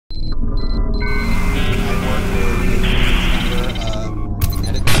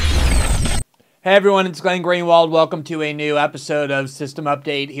Hey everyone, it's Glenn Greenwald. Welcome to a new episode of System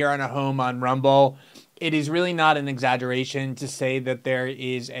Update here on a home on Rumble. It is really not an exaggeration to say that there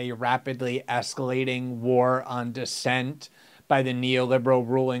is a rapidly escalating war on dissent by the neoliberal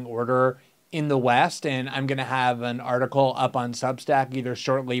ruling order in the West. And I'm going to have an article up on Substack either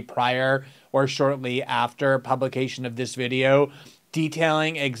shortly prior or shortly after publication of this video,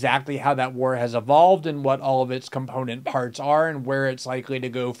 detailing exactly how that war has evolved and what all of its component parts are and where it's likely to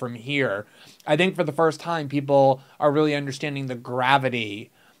go from here. I think for the first time, people are really understanding the gravity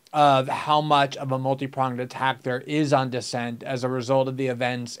of how much of a multi-pronged attack there is on dissent as a result of the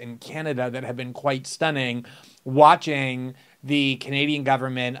events in Canada that have been quite stunning. Watching the Canadian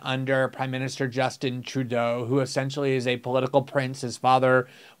government under Prime Minister Justin Trudeau, who essentially is a political prince. His father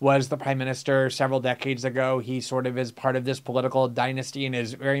was the prime minister several decades ago. He sort of is part of this political dynasty and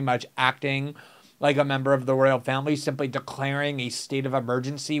is very much acting like a member of the royal family, simply declaring a state of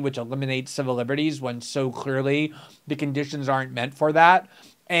emergency, which eliminates civil liberties when so clearly the conditions aren't meant for that,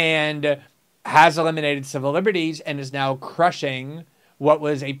 and has eliminated civil liberties and is now crushing what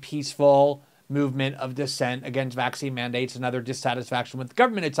was a peaceful movement of dissent against vaccine mandates and other dissatisfaction with the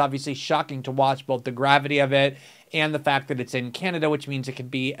government. It's obviously shocking to watch both the gravity of it and the fact that it's in Canada, which means it can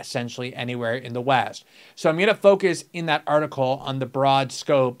be essentially anywhere in the West. So I'm going to focus in that article on the broad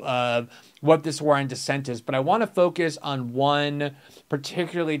scope of what this war on dissent is, but I want to focus on one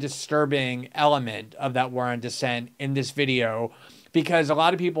particularly disturbing element of that war on dissent in this video, because a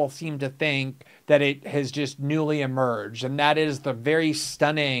lot of people seem to think that it has just newly emerged, and that is the very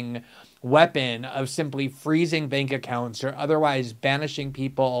stunning weapon of simply freezing bank accounts or otherwise banishing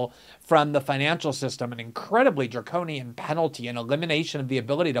people from the financial system, an incredibly draconian penalty and elimination of the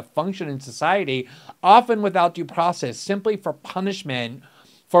ability to function in society, often without due process, simply for punishment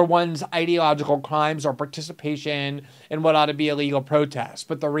for one's ideological crimes or participation in what ought to be illegal protests.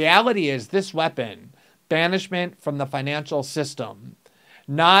 But the reality is this weapon, banishment from the financial system,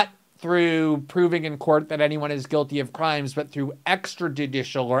 not through proving in court that anyone is guilty of crimes, but through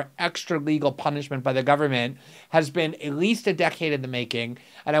extrajudicial or extra legal punishment by the government, has been at least a decade in the making.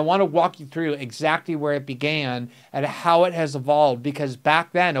 And I want to walk you through exactly where it began and how it has evolved, because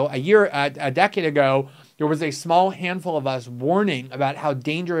back then, a decade ago, there was a small handful of us warning about how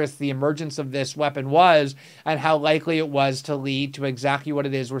dangerous the emergence of this weapon was and how likely it was to lead to exactly what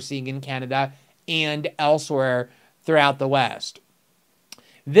it is we're seeing in Canada and elsewhere throughout the West.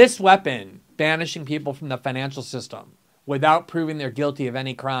 This weapon, banishing people from the financial system without proving they're guilty of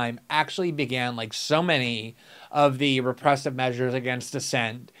any crime, actually began, like so many of the repressive measures against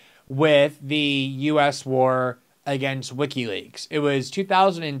dissent, with the U.S. war against WikiLeaks. It was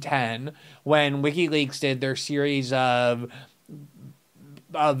 2010 when WikiLeaks did their series of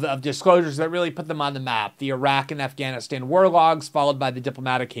disclosures that really put them on the map. The Iraq and Afghanistan war logs, followed by the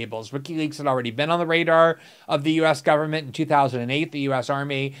diplomatic cables. WikiLeaks had already been on the radar of the U.S. government. In 2008, the U.S.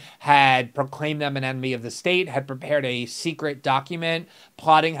 Army had proclaimed them an enemy of the state, had prepared a secret document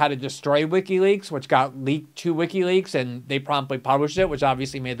plotting how to destroy WikiLeaks, which got leaked to WikiLeaks, and they promptly published it, which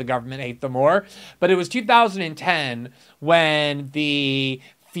obviously made the government hate them more. But it was 2010 when the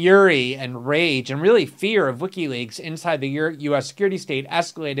fury and rage and really fear of WikiLeaks inside the U.S. security state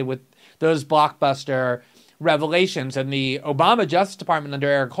escalated with those blockbuster revelations. And the Obama Justice Department under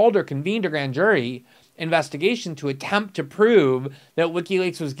Eric Holder convened a grand jury investigation to attempt to prove that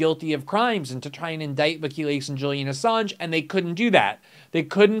WikiLeaks was guilty of crimes and to try and indict WikiLeaks and Julian Assange. And they couldn't do that. They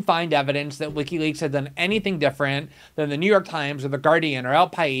couldn't find evidence that WikiLeaks had done anything different than the New York Times or the Guardian or El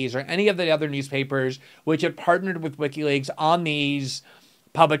País or any of the other newspapers which had partnered with WikiLeaks on these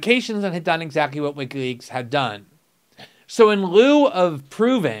publications and had done exactly what WikiLeaks had done. So in lieu of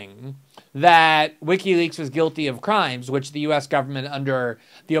proving that WikiLeaks was guilty of crimes, which the U.S. government under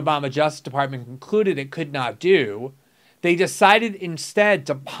the Obama Justice Department concluded it could not do, they decided instead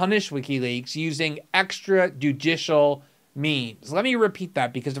to punish WikiLeaks using extrajudicial means. Let me repeat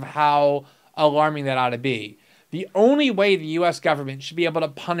that because of how alarming that ought to be. The only way the U.S. government should be able to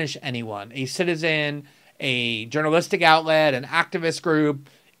punish anyone, a citizen, a journalistic outlet, an activist group,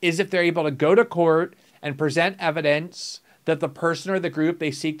 is if they're able to go to court and present evidence that the person or the group they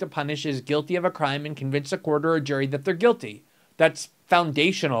seek to punish is guilty of a crime and convince a court or a jury that they're guilty. That's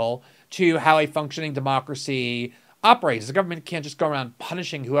foundational to how a functioning democracy operates. The government can't just go around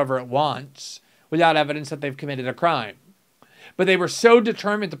punishing whoever it wants without evidence that they've committed a crime. But they were so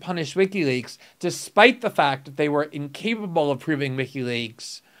determined to punish WikiLeaks, despite the fact that they were incapable of proving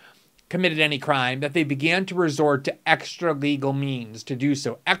WikiLeaks committed any crime, that they began to resort to extra legal means to do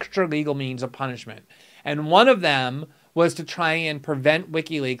so, extra legal means of punishment. And one of them was to try and prevent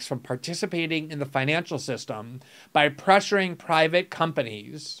WikiLeaks from participating in the financial system by pressuring private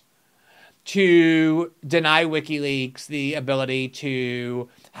companies to deny WikiLeaks the ability to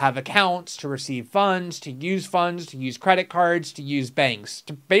have accounts, to receive funds, to use credit cards, to use banks,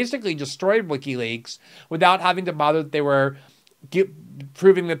 to basically destroy WikiLeaks without having to bother that they were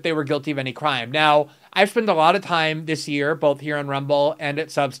proving that they were guilty of any crime. Now, I've spent a lot of time this year, both here on Rumble and at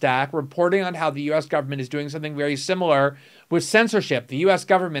Substack, reporting on how the U.S. government is doing something very similar with censorship. The U.S.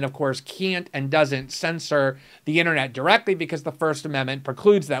 government, of course, can't and doesn't censor the internet directly because the First Amendment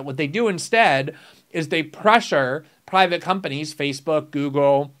precludes that. What they do instead is they pressure private companies, Facebook,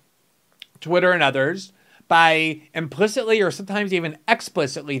 Google, Twitter, and others, by implicitly or sometimes even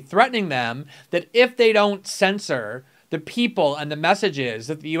explicitly threatening them that if they don't censor the people and the messages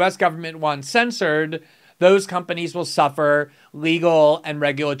that the U.S. government wants censored, those companies will suffer legal and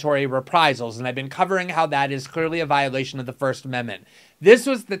regulatory reprisals. And I've been covering how that is clearly a violation of the First Amendment. This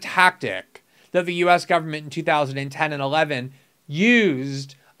was the tactic that the U.S. government in 2010 and 11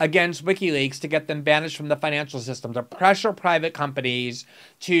 used against WikiLeaks to get them banished from the financial system, to pressure private companies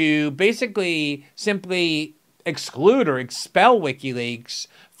to basically simply exclude or expel WikiLeaks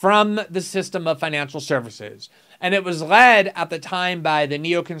from the system of financial services. And it was led at the time by the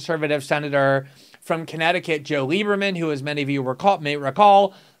neoconservative senator from Connecticut, Joe Lieberman, who, as many of you may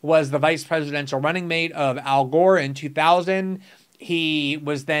recall, was the vice presidential running mate of Al Gore in 2000. He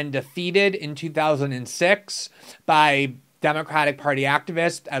was then defeated in 2006 by Democratic Party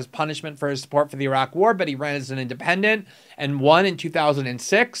activists as punishment for his support for the Iraq War, but he ran as an independent and won in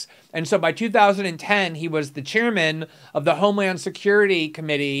 2006. And so by 2010, he was the chairman of the Homeland Security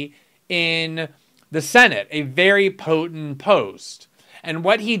Committee in the Senate, a very potent post. And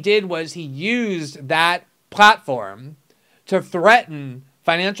what he did was he used that platform to threaten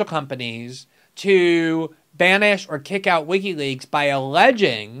financial companies to banish or kick out WikiLeaks by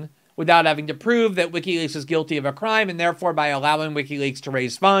alleging, without having to prove, that WikiLeaks is guilty of a crime, and therefore by allowing WikiLeaks to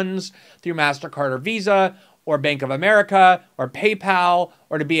raise funds through MasterCard or Visa or Bank of America or PayPal,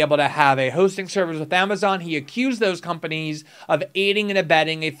 or to be able to have a hosting service with Amazon. He accused those companies of aiding and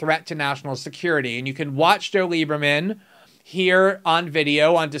abetting a threat to national security. And you can watch Joe Lieberman here on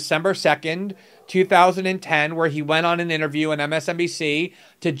video on December 2nd, 2010, where he went on an interview on MSNBC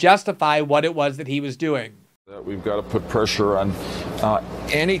to justify what it was that he was doing. We've got to put pressure on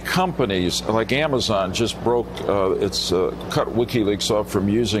any companies, like Amazon just cut WikiLeaks off from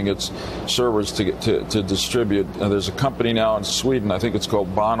using its servers to distribute. There's a company now in Sweden, I think it's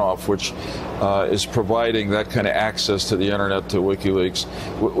called Bahnhof, which is providing that kind of access to the internet to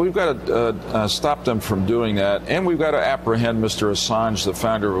WikiLeaks. We've got to stop them from doing that, and we've got to apprehend Mr. Assange, the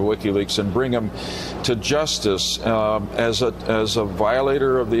founder of WikiLeaks, and bring him to justice as a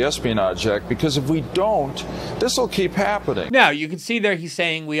violator of the Espionage Act, because if we don't, this will keep happening. Now, you can see there he's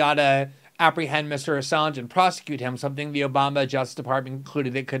saying we ought to apprehend Mr. Assange and prosecute him, something the Obama Justice Department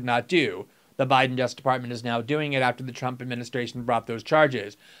concluded it could not do. The Biden Justice Department is now doing it after the Trump administration brought those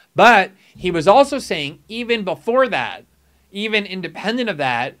charges. But he was also saying, even before that, even independent of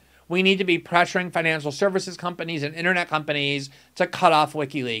that, we need to be pressuring financial services companies and internet companies to cut off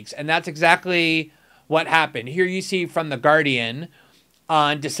WikiLeaks. And that's exactly what happened. Here you see from The Guardian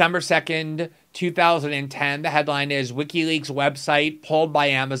on December 2nd, 2010, the headline is WikiLeaks website pulled by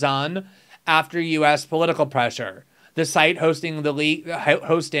Amazon after U.S. political pressure. The site hosting the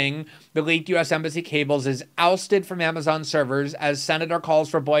leaked U.S. Embassy cables is ousted from Amazon servers as Senator calls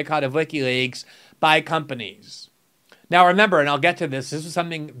for boycott of WikiLeaks by companies. Now remember, and I'll get to this was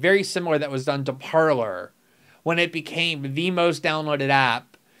something very similar that was done to Parler when it became the most downloaded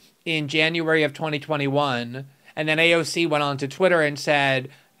app in January of 2021. And then AOC went on to Twitter and said,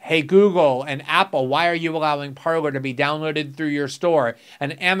 hey, Google and Apple, why are you allowing Parler to be downloaded through your store?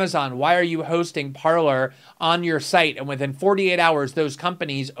 And Amazon, why are you hosting Parler on your site? And within 48 hours, those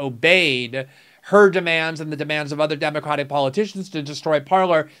companies obeyed her demands and the demands of other Democratic politicians to destroy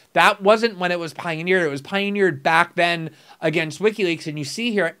Parler. That wasn't when it was pioneered. It was pioneered back then against WikiLeaks. And you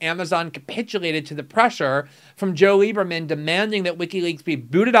see here, Amazon capitulated to the pressure from Joe Lieberman demanding that WikiLeaks be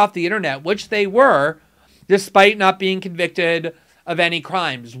booted off the internet, which they were, despite not being convicted of any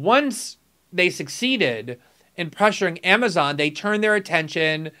crimes. Once they succeeded in pressuring Amazon, they turned their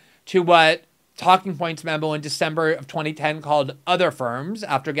attention to what Talking Points memo in December of 2010 called other firms.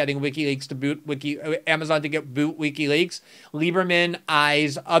 After getting WikiLeaks to boot Amazon to boot WikiLeaks, Lieberman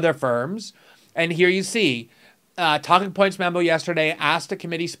eyes other firms. And here you see, Talking Points memo yesterday asked a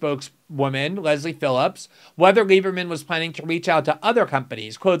committee spokeswoman, Leslie Phillips, whether Lieberman was planning to reach out to other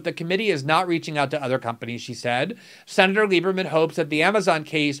companies. Quote, the committee is not reaching out to other companies, she said. Senator Lieberman hopes that the Amazon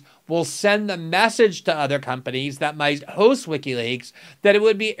case will send the message to other companies that might host WikiLeaks that it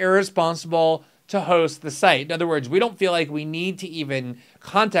would be irresponsible to host the site. In other words, we don't feel like we need to even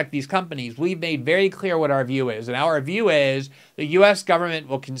contact these companies. We've made very clear what our view is. And our view is the U.S. government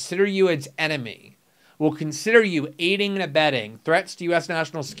will consider you its enemy, will consider you aiding and abetting threats to U.S.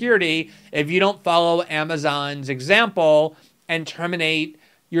 national security if you don't follow Amazon's example and terminate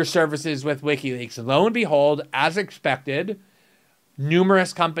your services with WikiLeaks. And lo and behold, as expected,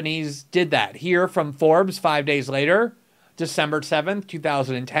 numerous companies did that. Here from Forbes 5 days later, December 7th,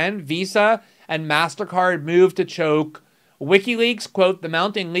 2010, Visa and MasterCard moved to choke WikiLeaks. Quote, the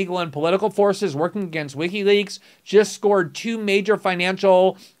mounting legal and political forces working against WikiLeaks just scored 2 major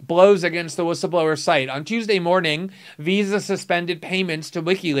financial blows against the whistleblower site. On Tuesday morning, Visa suspended payments to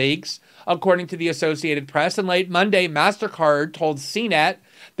WikiLeaks, according to the Associated Press. And late Monday, MasterCard told CNET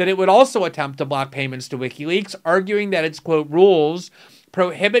that it would also attempt to block payments to WikiLeaks, arguing that its, quote, rules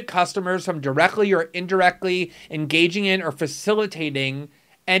prohibit customers from directly or indirectly engaging in or facilitating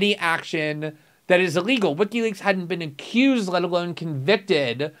any action that is illegal. WikiLeaks hadn't been accused, let alone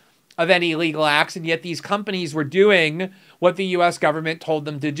convicted, of any illegal acts, and yet these companies were doing what the U.S. government told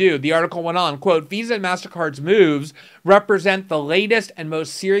them to do. The article went on, quote, Visa and MasterCard's moves represent the latest and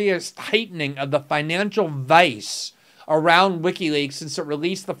most serious tightening of the financial vice around WikiLeaks since it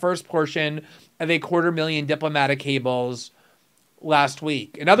released the first portion of 250,000 diplomatic cables last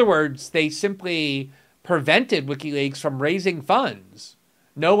week. In other words, they simply prevented WikiLeaks from raising funds.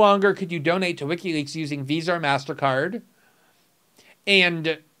 No longer could you donate to WikiLeaks using Visa or MasterCard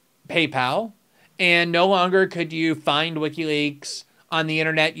and PayPal, and no longer could you find WikiLeaks on the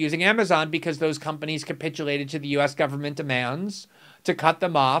internet using Amazon because those companies capitulated to the U.S. government demands to cut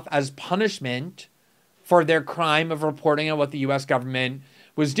them off as punishment for their crime of reporting on what the U.S. government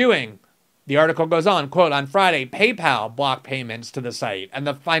was doing. The article goes on, quote, on Friday, PayPal blocked payments to the site, and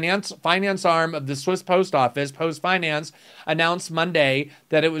the finance arm of the Swiss Post Office, Post Finance, announced Monday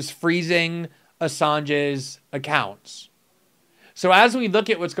that it was freezing Assange's accounts. So as we look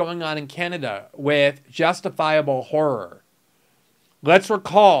at what's going on in Canada with justifiable horror, let's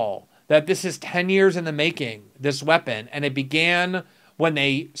recall that this is 10 years in the making, this weapon, and it began when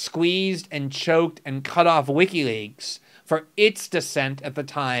they squeezed and choked and cut off WikiLeaks for its dissent at the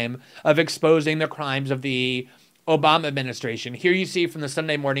time of exposing the crimes of the Obama administration. Here you see from the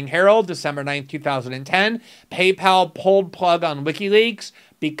Sunday Morning Herald, December 9th, 2010, PayPal pulled plug on WikiLeaks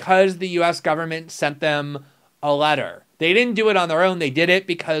because the U.S. government sent them a letter. They didn't do it on their own. They did it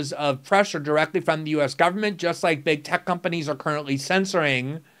because of pressure directly from the U.S. government, just like big tech companies are currently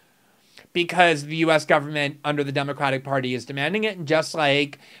censoring because the U.S. government under the Democratic Party is demanding it, and just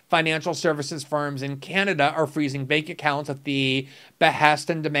like financial services firms in Canada are freezing bank accounts at the behest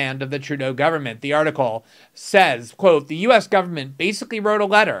and demand of the Trudeau government. The article says, quote, the U.S. government basically wrote a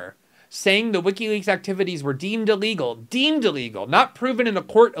letter saying the WikiLeaks activities were deemed illegal, not proven in a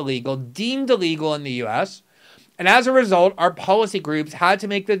court illegal, deemed illegal in the U.S., and as a result, our policy groups had to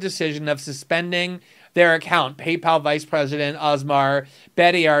make the decision of suspending their account, PayPal Vice President Osmar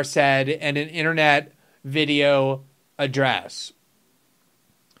Bediar said in an internet video address.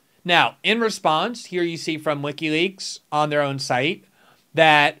 Now, in response, here you see from WikiLeaks on their own site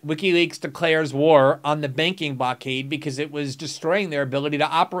that WikiLeaks declares war on the banking blockade because it was destroying their ability to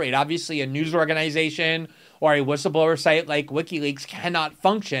operate. Obviously, a news organization or a whistleblower site like WikiLeaks cannot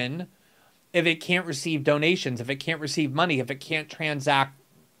function if it can't receive donations, if it can't receive money, if it can't transact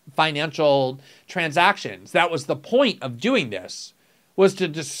financial transactions. That was the point of doing this, was to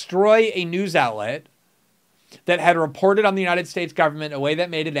destroy a news outlet that had reported on the United States government in a way that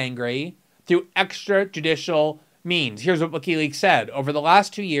made it angry through extrajudicial means. Here's what WikiLeaks said. Over the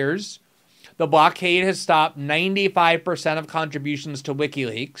last 2 years, the blockade has stopped 95% of contributions to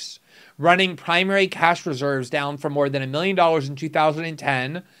WikiLeaks, running primary cash reserves down from more than $1 million in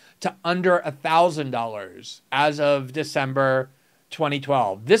 2010 to under $1,000 as of December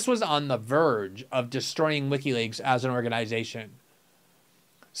 2012. This was on the verge of destroying WikiLeaks as an organization.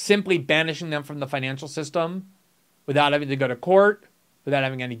 Simply banishing them from the financial system without having to go to court, without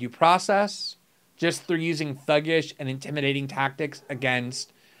having any due process, just through using thuggish and intimidating tactics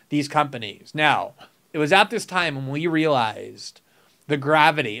against these companies. Now, it was at this time when we realized the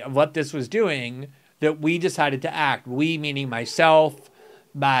gravity of what this was doing that we decided to act. We, meaning myself,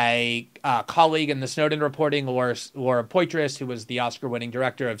 my colleague in the Snowden reporting, Laura Poitras, who was the Oscar-winning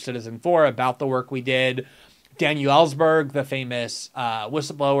director of Citizen4, about the work we did, Daniel Ellsberg, the famous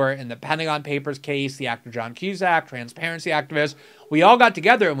whistleblower in the Pentagon Papers case, the actor John Cusack, transparency activist. We all got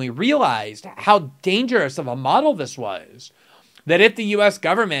together and we realized how dangerous of a model this was. That if the U.S.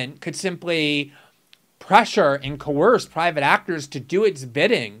 government could simply pressure and coerce private actors to do its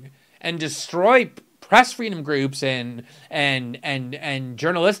bidding and destroy press freedom groups and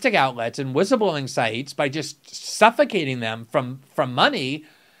journalistic outlets and whistleblowing sites by just suffocating them from money,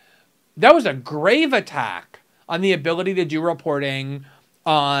 that was a grave attack on the ability to do reporting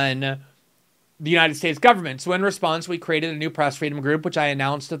on the United States government. So in response, we created a new press freedom group, which I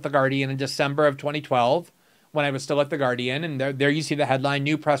announced at The Guardian in December of 2012 when I was still at The Guardian. And there you see the headline,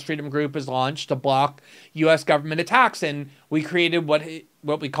 New Press Freedom Group is launched to block U.S. government attacks. And we created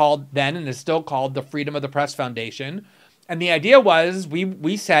what we called then and is still called the Freedom of the Press Foundation. And the idea was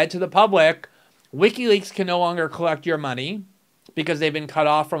we said to the public, WikiLeaks can no longer collect your money because they've been cut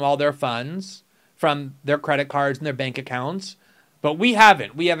off from all their funds, from their credit cards and their bank accounts. But we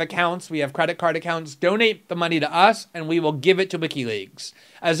haven't. We have accounts. We have credit card accounts. Donate the money to us, and we will give it to WikiLeaks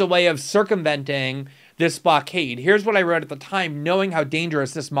as a way of circumventing this blockade. Here's what I wrote at the time, knowing how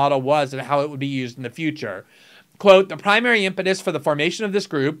dangerous this model was and how it would be used in the future. Quote, the primary impetus for the formation of this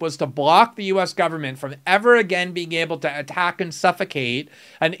group was to block the U.S. government from ever again being able to attack and suffocate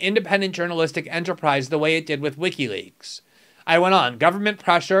an independent journalistic enterprise the way it did with WikiLeaks. I went on, government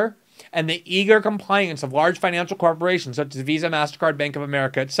pressure and the eager compliance of large financial corporations such as Visa, MasterCard, Bank of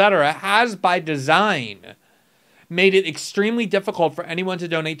America, etc., has by design made it extremely difficult for anyone to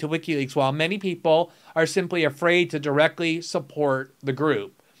donate to WikiLeaks, while many people are simply afraid to directly support the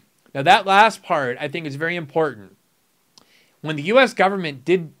group. Now, that last part I think is very important. When the U.S. government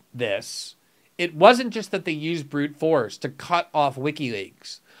did this, it wasn't just that they used brute force to cut off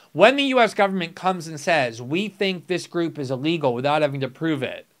WikiLeaks. When the U.S. government comes and says, we think this group is illegal without having to prove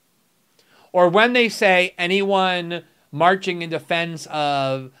it, or when they say anyone marching in defense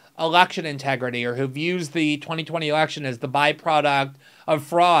of election integrity or who views the 2020 election as the byproduct of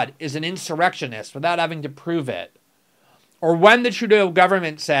fraud is an insurrectionist without having to prove it, or when the Trudeau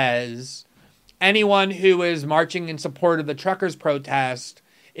government says anyone who is marching in support of the truckers' protest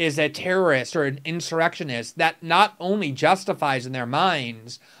is a terrorist or an insurrectionist, that not only justifies in their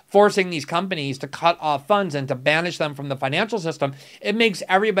minds forcing these companies to cut off funds and to banish them from the financial system, it makes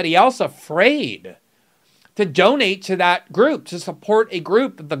everybody else afraid to donate to that group, to support a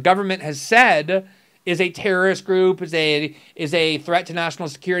group that the government has said is a terrorist group, is a threat to national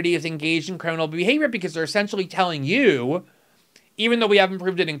security, is engaged in criminal behavior, because they're essentially telling you, even though we haven't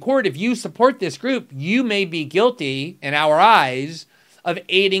proved it in court, if you support this group, you may be guilty, in our eyes, of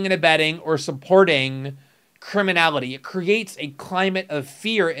aiding and abetting or supporting criminality. It creates a climate of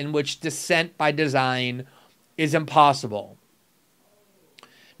fear in which dissent by design is impossible.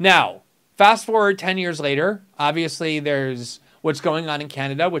 Now, fast forward 10 years later, obviously there's what's going on in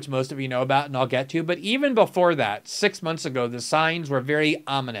Canada, which most of you know about and I'll get to. But even before that, 6 months ago, the signs were very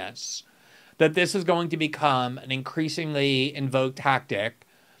ominous that this is going to become an increasingly invoked tactic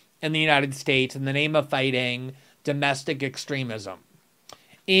in the United States in the name of fighting domestic extremism.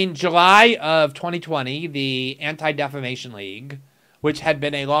 In July of 2020, the Anti-Defamation League, which had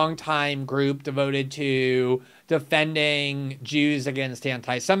been a long-time group devoted to defending Jews against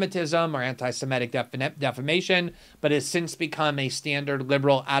anti-Semitism or anti-Semitic defamation, but has since become a standard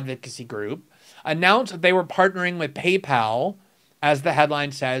liberal advocacy group, announced that they were partnering with PayPal, as the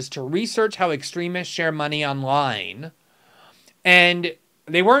headline says, to research how extremists share money online. And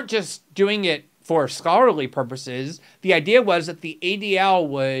they weren't just doing it for scholarly purposes. The idea was that the ADL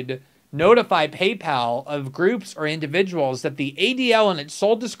would notify PayPal of groups or individuals that the ADL in its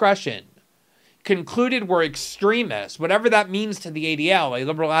sole discretion concluded were extremists, whatever that means to the ADL, a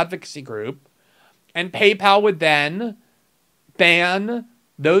liberal advocacy group, and PayPal would then ban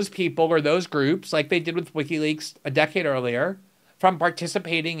those people or those groups, like they did with WikiLeaks a decade earlier, from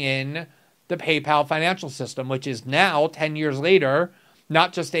participating in the PayPal financial system, which is now, 10 years later,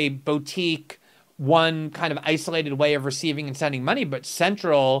 not just a boutique, one kind of isolated way of receiving and sending money, but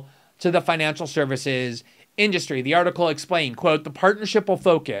central to the financial services industry. The article explained, quote, the partnership will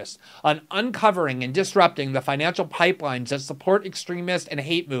focus on uncovering and disrupting the financial pipelines that support extremist and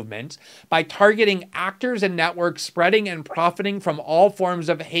hate movements by targeting actors and networks spreading and profiting from all forms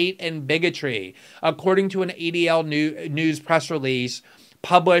of hate and bigotry, according to an ADL news press release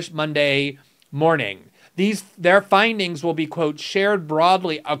published Monday morning. Their findings will be, quote, shared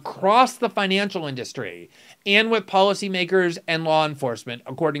broadly across the financial industry and with policymakers and law enforcement,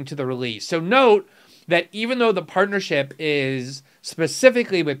 according to the release. So note that even though the partnership is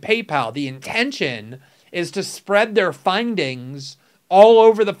specifically with PayPal, the intention is to spread their findings all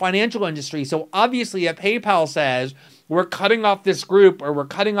over the financial industry. So obviously if PayPal says, we're cutting off this group or we're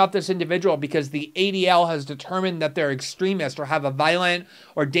cutting off this individual because the ADL has determined that they're extremist or have a violent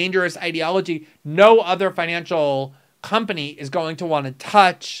or dangerous ideology, no other financial company is going to want to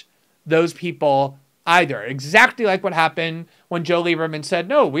touch those people either. Exactly like what happened when Joe Lieberman said,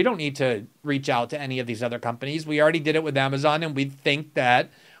 no, we don't need to reach out to any of these other companies. We already did it with Amazon, and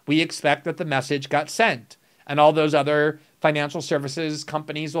we expect that the message got sent. And all those other financial services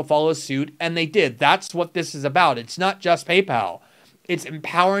companies will follow suit, and they did. That's what this is about. It's not just PayPal. It's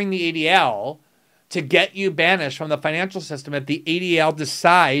empowering the ADL to get you banished from the financial system if the ADL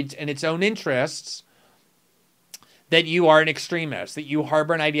decides in its own interests that you are an extremist, that you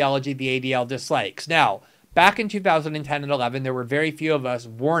harbor an ideology the ADL dislikes. Now, back in 2010 and 11, there were very few of us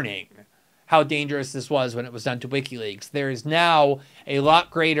warning how dangerous this was when it was done to WikiLeaks. There is now a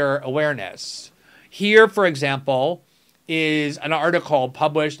lot greater awareness. Here, for example, is an article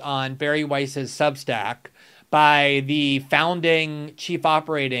published on Barry Weiss's Substack by the founding chief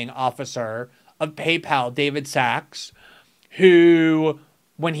operating officer of PayPal, David Sacks, who,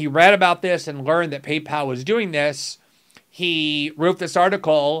 when he read about this and learned that PayPal was doing this, he wrote this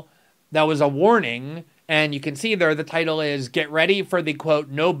article that was a warning. And you can see there, the title is, "Get ready for the, quote,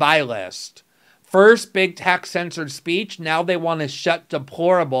 no-buy list. First, big tech censored speech. Now they want to shut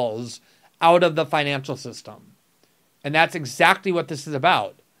deplorables out of the financial system." And that's exactly what this is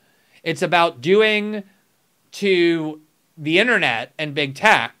about. It's about doing to the internet and big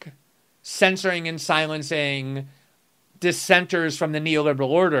tech, censoring and silencing dissenters from the neoliberal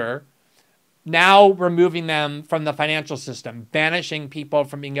order, now removing them from the financial system, banishing people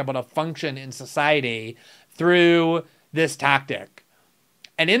from being able to function in society through this tactic.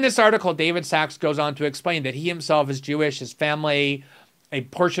 And in this article, David Sacks goes on to explain that he himself is Jewish, his family, a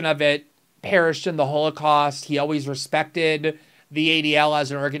portion of it perished in the Holocaust. He always respected the ADL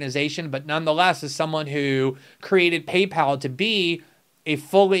as an organization, but nonetheless, as someone who created PayPal to be a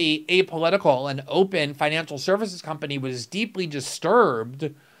fully apolitical and open financial services company, was deeply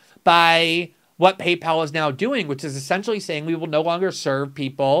disturbed by what PayPal is now doing, which is essentially saying we will no longer serve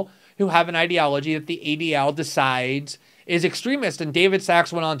people who have an ideology that the ADL decides is extremist. And David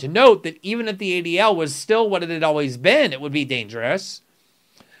Sacks went on to note that even if the ADL was still what it had always been, it would be dangerous,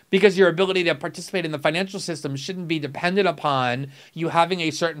 because your ability to participate in the financial system shouldn't be dependent upon you having a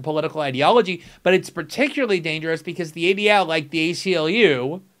certain political ideology. But it's particularly dangerous because the ADL, like the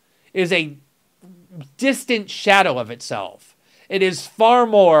ACLU, is a distant shadow of itself. It is far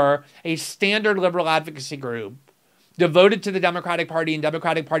more a standard liberal advocacy group devoted to the Democratic Party and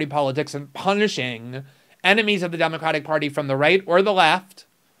Democratic Party politics and punishing enemies of the Democratic Party from the right or the left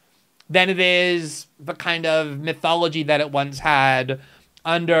than it is the kind of mythology that it once had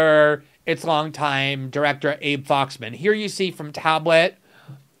under its longtime director, Abe Foxman. Here you see from Tablet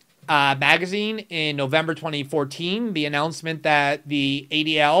magazine in November 2014, the announcement that the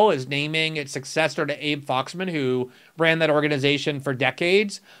ADL is naming its successor to Abe Foxman, who ran that organization for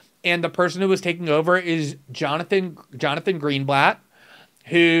decades. And the person who was taking over is Jonathan Greenblatt,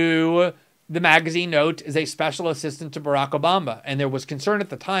 who the magazine notes is a special assistant to Barack Obama. And there was concern at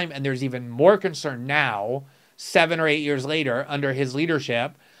the time, and there's even more concern now, 7 or 8 years later, under his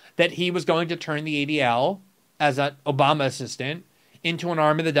leadership, that he was going to turn the ADL, as an Obama assistant, into an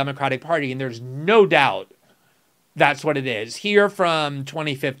arm of the Democratic Party. And there's no doubt that's what it is. Here from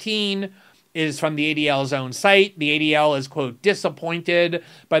 2015 is from the ADL's own site. The ADL is, quote, disappointed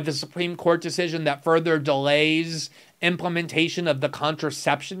by the Supreme Court decision that further delays implementation of the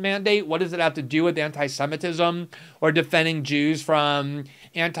contraception mandate. What does it have to do with anti-Semitism or defending Jews from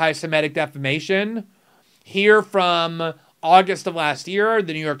anti-Semitic defamation? Here from August of last year,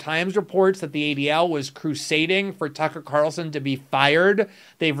 the New York Times reports that the ADL was crusading for Tucker Carlson to be fired.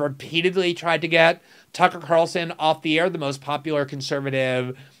 They've repeatedly tried to get Tucker Carlson off the air, the most popular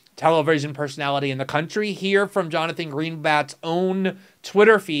conservative television personality in the country. Here from Jonathan Greenblatt's own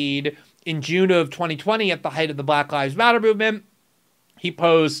Twitter feed in June of 2020, at the height of the Black Lives Matter movement, he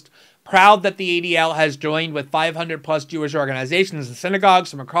posts, "Proud that the ADL has joined with 500 plus Jewish organizations and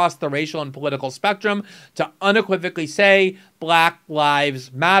synagogues from across the racial and political spectrum to unequivocally say Black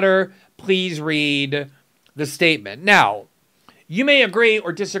Lives Matter. Please read the statement." Now, you may agree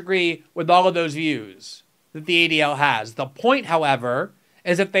or disagree with all of those views that the ADL has. The point, however,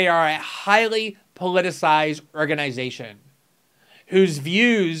 is that they are a highly politicized organization whose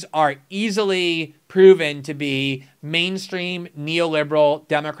views are easily proven to be mainstream neoliberal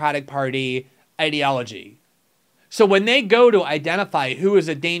Democratic Party ideology. So when they go to identify who is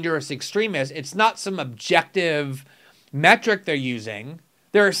a dangerous extremist, it's not some objective metric they're using.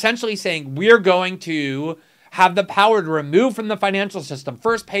 They're essentially saying, we're going to have the power to remove from the financial system,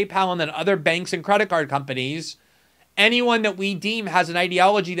 first PayPal and then other banks and credit card companies, anyone that we deem has an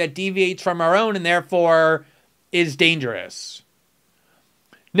ideology that deviates from our own and therefore is dangerous.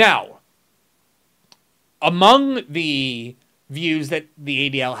 Now, among the views that the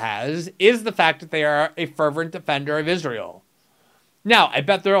ADL has is the fact that they are a fervent defender of Israel. Now, I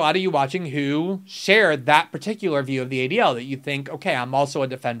bet there are a lot of you watching who share that particular view of the ADL, that you think, okay, I'm also a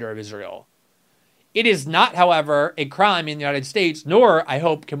defender of Israel. It is not, however, a crime in the United States, nor, I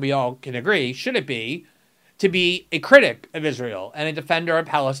hope, we all can agree, should it be, to be a critic of Israel and a defender of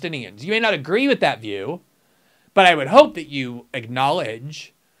Palestinians. You may not agree with that view, but I would hope that you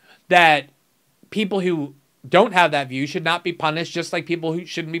acknowledge that people who don't have that view should not be punished, just like people who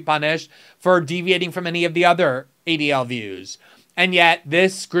shouldn't be punished for deviating from any of the other ADL views. And yet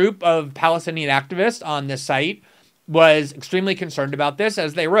this group of Palestinian activists on this site was extremely concerned about this,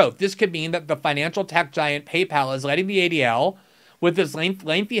 as they wrote, this could mean that the financial tech giant PayPal is letting the ADL, with its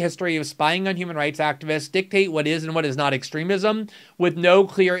lengthy history of spying on human rights activists, dictate what is and what is not extremism, with no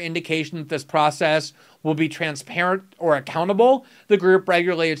clear indication that this process will be transparent or accountable. The group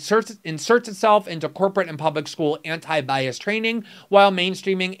regularly inserts itself into corporate and public school anti-bias training, while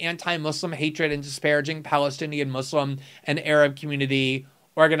mainstreaming anti-Muslim hatred and disparaging Palestinian Muslim and Arab community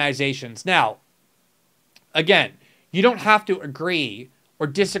organizations. Now, again, you don't have to agree or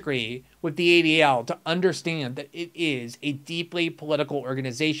disagree with the ADL to understand that it is a deeply political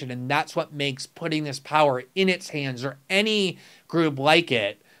organization, and that's what makes putting this power in its hands, or any group like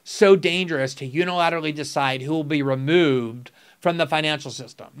it, so dangerous to unilaterally decide who will be removed from the financial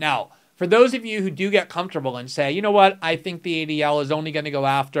system. Now, for those of you who do get comfortable and say, you know what, I think the ADL is only going to go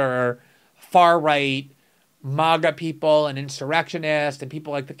after far-right MAGA people and insurrectionists and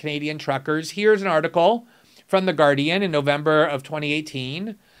people like the Canadian truckers, here's an article from The Guardian in November of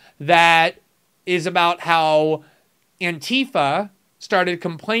 2018 that is about how Antifa started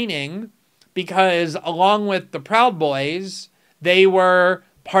complaining because, along with the Proud Boys, they were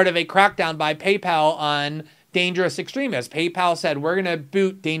part of a crackdown by PayPal on dangerous extremists. PayPal said, we're going to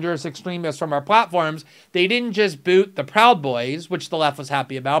boot dangerous extremists from our platforms. They didn't just boot the Proud Boys, which the left was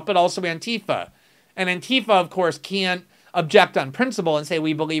happy about, but also Antifa. And Antifa, of course, can't object on principle and say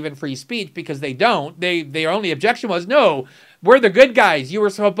we believe in free speech, because they don't. Their only objection was, no, we're the good guys. You were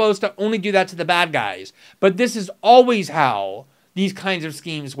supposed to only do that to the bad guys. But this is always how these kinds of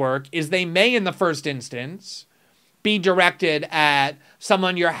schemes work, is they may, in the first instance, be directed at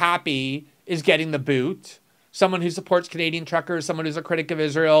someone you're happy is getting the boot, someone who supports Canadian truckers, someone who's a critic of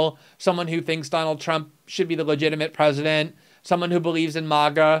Israel, someone who thinks Donald Trump should be the legitimate president, someone who believes in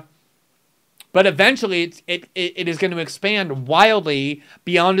MAGA. But eventually, it is going to expand wildly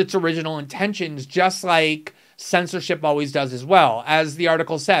beyond its original intentions, just like censorship always does as well. As the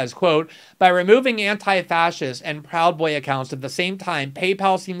article says, quote, by removing anti-fascist and Proud Boy accounts at the same time,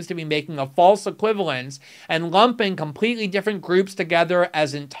 PayPal seems to be making a false equivalence and lumping completely different groups together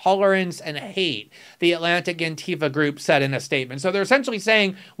as intolerance and hate, the Atlantic Antifa group said in a statement. So they're essentially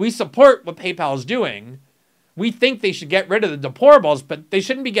saying, we support what PayPal is doing. We think they should get rid of the deplorables, but they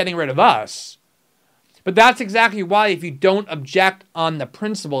shouldn't be getting rid of us. But that's exactly why, if you don't object on the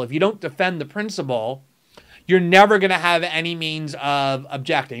principle, if you don't defend the principle, you're never going to have any means of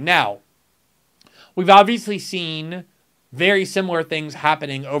objecting. Now, we've obviously seen very similar things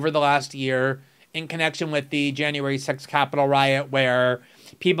happening over the last year in connection with the January 6th Capitol riot, where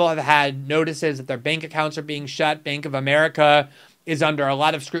people have had notices that their bank accounts are being shut. Bank of America is under a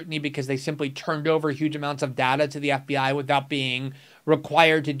lot of scrutiny because they simply turned over huge amounts of data to the FBI without being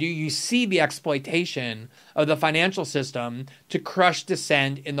required to do. You see the exploitation of the financial system to crush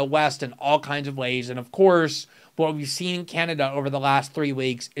dissent in the West in all kinds of ways. And of course, what we've seen in Canada over the last 3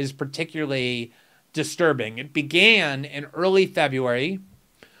 weeks is particularly disturbing. It began in early February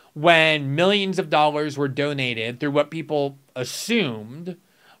when millions of dollars were donated through what people assumed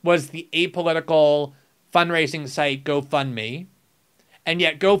was the apolitical fundraising site GoFundMe. And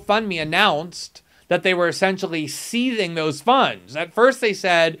yet GoFundMe announced that they were essentially seizing those funds. At first they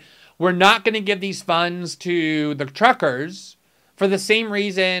said, we're not going to give these funds to the truckers for the same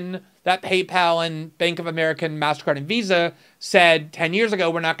reason that PayPal and Bank of America and MasterCard and Visa said 10 years ago,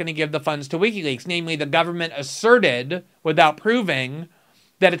 we're not going to give the funds to WikiLeaks. Namely, the government asserted, without proving,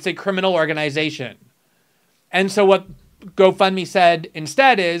 that it's a criminal organization. And so what GoFundMe said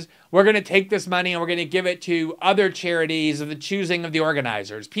instead is, we're going to take this money and we're going to give it to other charities of the choosing of the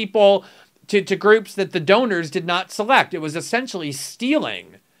organizers. People to groups that the donors did not select. It was essentially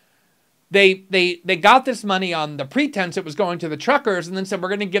stealing. They got this money on the pretense it was going to the truckers, and then said, we're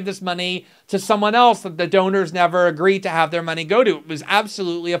going to give this money to someone else that the donors never agreed to have their money go to. It was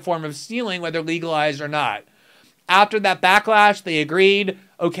absolutely a form of stealing, whether legalized or not. After that backlash, they agreed,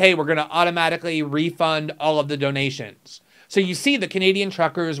 okay, we're going to automatically refund all of the donations. So you see the Canadian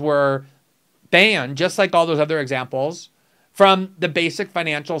truckers were banned, just like all those other examples, from the basic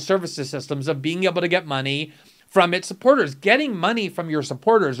financial services systems of being able to get money from its supporters. Getting money from your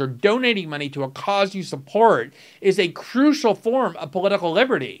supporters or donating money to a cause you support is a crucial form of political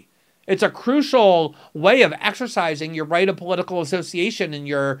liberty. It's a crucial way of exercising your right of political association and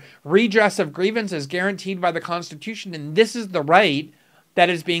your redress of grievances guaranteed by the Constitution. And this is the right that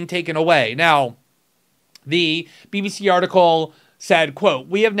is being taken away. Now, the BBC article said, quote,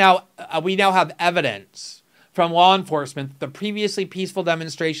 we now have evidence from law enforcement that the previously peaceful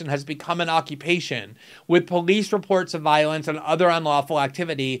demonstration has become an occupation with police reports of violence and other unlawful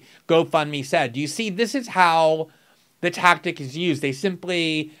activity, GoFundMe said. Do you see, this is how the tactic is used. They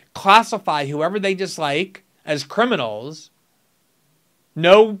simply classify whoever they dislike as criminals,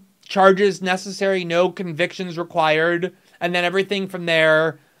 no charges necessary, no convictions required, and then everything from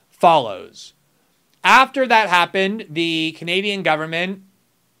there follows. After that happened, the Canadian government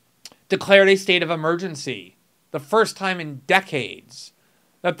declared a state of emergency. The first time in decades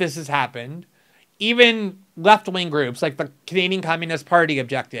that this has happened. Even left-wing groups like the Canadian Communist Party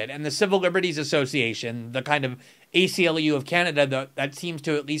objected, and the Civil Liberties Association, the kind of ACLU of Canada that seems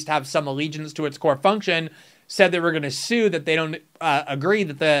to at least have some allegiance to its core function, said they were going to sue, that they don't agree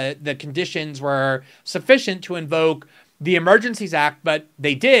that the conditions were sufficient to invoke the Emergencies Act, but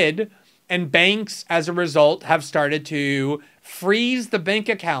they did. And banks, as a result, have started to freeze the bank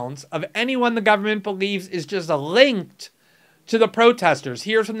accounts of anyone the government believes is just linked to the protesters.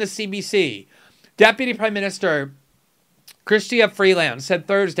 Here's from the CBC. Deputy Prime Minister Chrystia Freeland said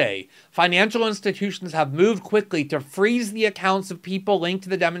Thursday, financial institutions have moved quickly to freeze the accounts of people linked to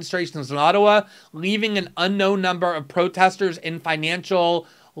the demonstrations in Ottawa, leaving an unknown number of protesters in financial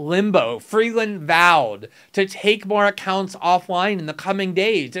limbo. Freeland vowed to take more accounts offline in the coming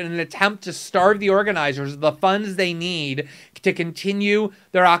days in an attempt to starve the organizers of the funds they need to continue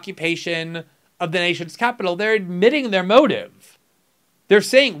their occupation of the nation's capital. They're admitting their motive. They're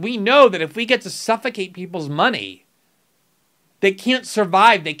saying, we know that if we get to suffocate people's money, they can't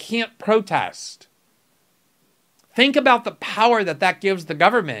survive, they can't protest. Think about the power that gives the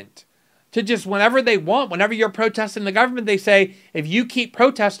government to just, whenever they want, whenever you're protesting the government, they say, if you keep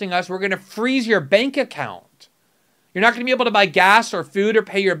protesting us, we're going to freeze your bank account. You're not going to be able to buy gas or food or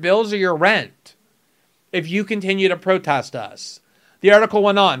pay your bills or your rent if you continue to protest us. The article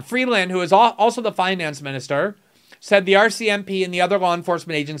went on. Freeland, who is also the finance minister, said the RCMP and the other law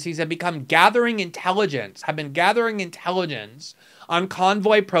enforcement agencies have been gathering intelligence on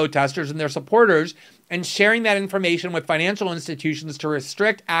convoy protesters and their supporters and sharing that information with financial institutions to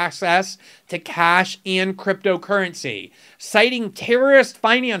restrict access to cash and cryptocurrency. Citing terrorist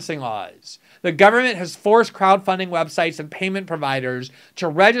financing laws, the government has forced crowdfunding websites and payment providers to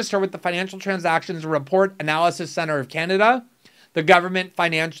register with the Financial Transactions Report Analysis Center of Canada, the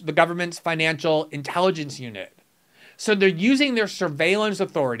government's financial intelligence unit. So they're using their surveillance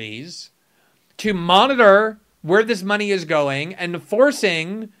authorities to monitor where this money is going and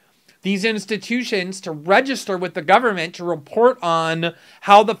forcing these institutions to register with the government to report on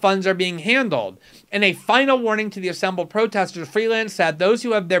how the funds are being handled. In a final warning to the assembled protesters, Freeland said those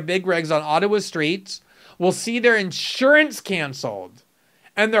who have their big rigs on Ottawa streets will see their insurance canceled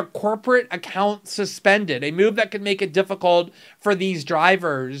and their corporate account suspended, a move that could make it difficult for these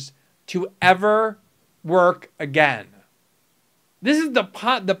drivers to ever work again. This is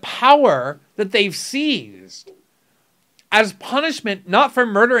the power that they've seized as punishment, not for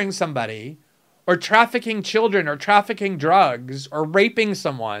murdering somebody or trafficking children or trafficking drugs or raping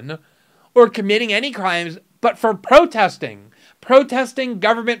someone or committing any crimes, but for protesting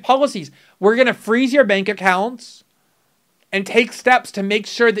government policies. We're going to freeze your bank accounts and take steps to make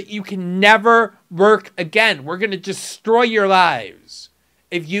sure that you can never work again. We're going to destroy your lives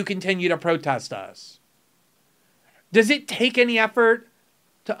if you continue to protest us. Does it take any effort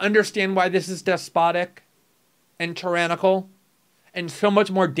to understand why this is despotic and tyrannical and so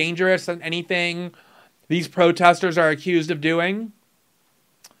much more dangerous than anything these protesters are accused of doing?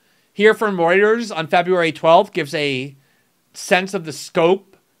 Here from Reuters on February 12th gives a sense of the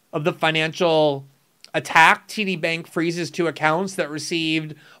scope of the financial attack. TD Bank freezes two accounts that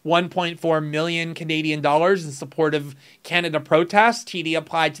received 1.4 million Canadian dollars in support of Canada protests. TD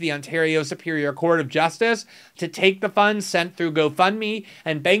applied to the Ontario Superior Court of Justice to take the funds sent through GoFundMe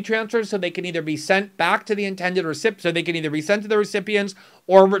and bank transfers so they can either be sent back to the intended recipients, so they can either be sent to the recipients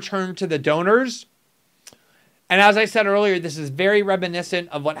or returned to the donors. And as I said earlier, this is very reminiscent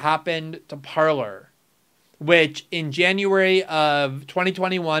of what happened to Parler, which in January of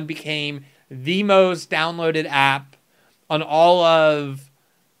 2021 became the most downloaded app on all of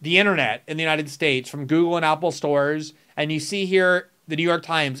the internet in the United States from Google and Apple stores. And you see here, the New York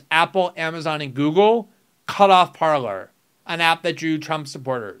Times, Apple, Amazon, and Google cut off Parler, an app that drew Trump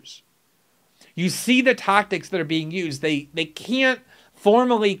supporters. You see the tactics that are being used. They can't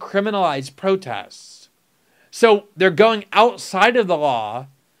formally criminalize protests. So they're going outside of the law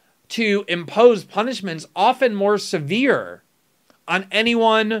to impose punishments often more severe on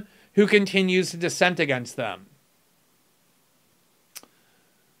anyone who continues to dissent against them.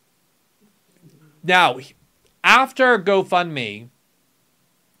 Now, after GoFundMe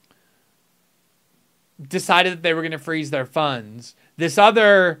decided that they were going to freeze their funds, this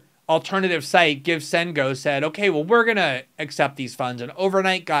other alternative site, GiveSendGo, said, okay, well, we're going to accept these funds, and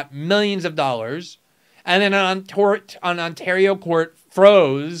overnight got millions of dollars. And then an Ontario court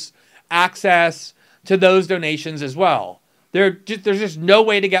froze access to those donations as well. There's just no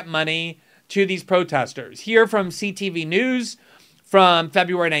way to get money to these protesters. Here from CTV News from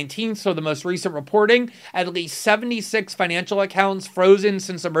February 19th, so the most recent reporting, at least 76 financial accounts frozen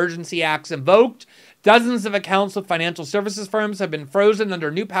since emergency acts invoked. Dozens of accounts with financial services firms have been frozen under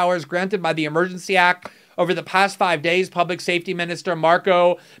new powers granted by the Emergency Act over the past 5 days, Public Safety Minister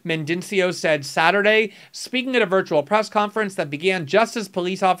Marco Mendoncio said Saturday, speaking at a virtual press conference that began just as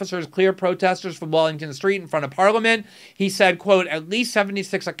police officers cleared protesters from Wellington Street in front of Parliament. He said, quote, at least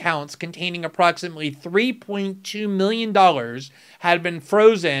 76 accounts containing approximately $3.2 million had been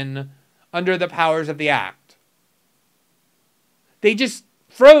frozen under the powers of the act. They just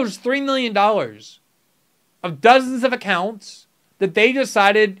froze $3 million of dozens of accounts that they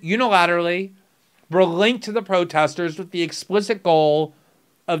decided unilaterally were linked to the protesters with the explicit goal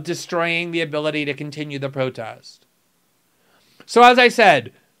of destroying the ability to continue the protest. So as I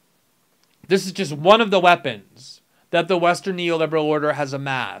said, this is just one of the weapons that the Western neoliberal order has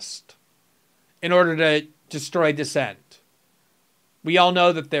amassed in order to destroy dissent. We all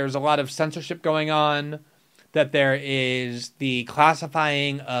know that there's a lot of censorship going on, that there is the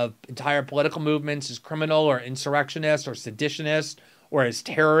classifying of entire political movements as criminal or insurrectionist or seditionist or as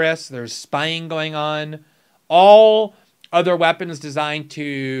terrorists. There's spying going on. All other weapons designed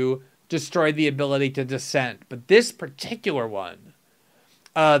to destroy the ability to dissent. But this particular one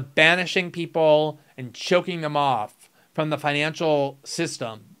of banishing people and choking them off from the financial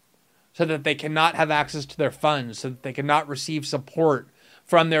system so that they cannot have access to their funds, so that they cannot receive support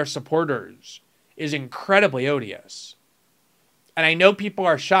from their supporters, is incredibly odious. And I know people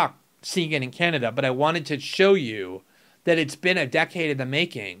are shocked seeing it in Canada, but I wanted to show you that it's been a decade in the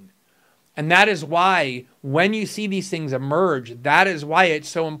making. And that is why when you see these things emerge, that is why it's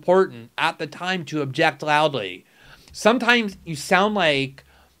so important at the time to object loudly. Sometimes you sound like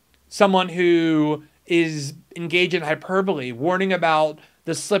someone who is engaged in hyperbole, warning about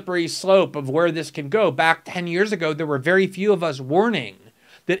the slippery slope of where this can go. Back 10 years ago, there were very few of us warning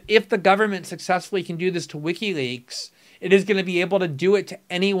that if the government successfully can do this to WikiLeaks, it is going to be able to do it to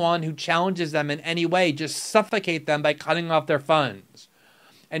anyone who challenges them in any way, just suffocate them by cutting off their funds.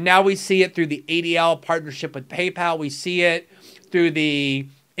 And now we see it through the ADL partnership with PayPal. We see it through the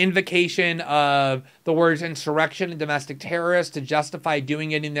invocation of the words insurrection and domestic terrorists to justify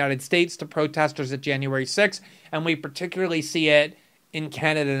doing it in the United States to protesters at January 6th. And we particularly see it in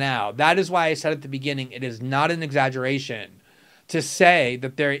Canada now. That is why I said at the beginning, it is not an exaggeration to say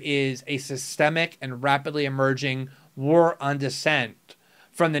that there is a systemic and rapidly emerging war on dissent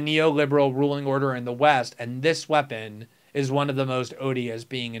from the neoliberal ruling order in the West, and this weapon is one of the most odious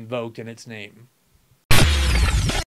being invoked in its name.